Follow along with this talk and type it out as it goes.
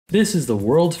This is the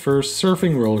world's first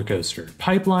surfing roller coaster,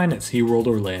 Pipeline at SeaWorld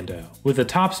Orlando. With a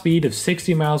top speed of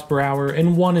 60 miles per hour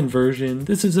and one inversion,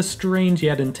 this is a strange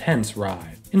yet intense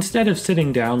ride. Instead of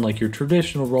sitting down like your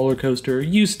traditional roller coaster,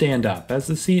 you stand up as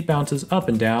the seat bounces up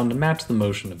and down to match the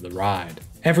motion of the ride.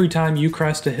 Every time you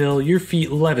crest a hill, your feet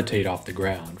levitate off the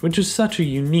ground, which is such a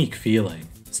unique feeling.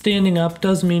 Standing up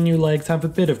does mean your legs have a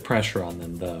bit of pressure on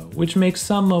them though, which makes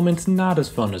some moments not as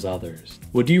fun as others.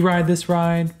 Would you ride this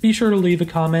ride? Be sure to leave a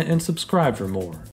comment and subscribe for more.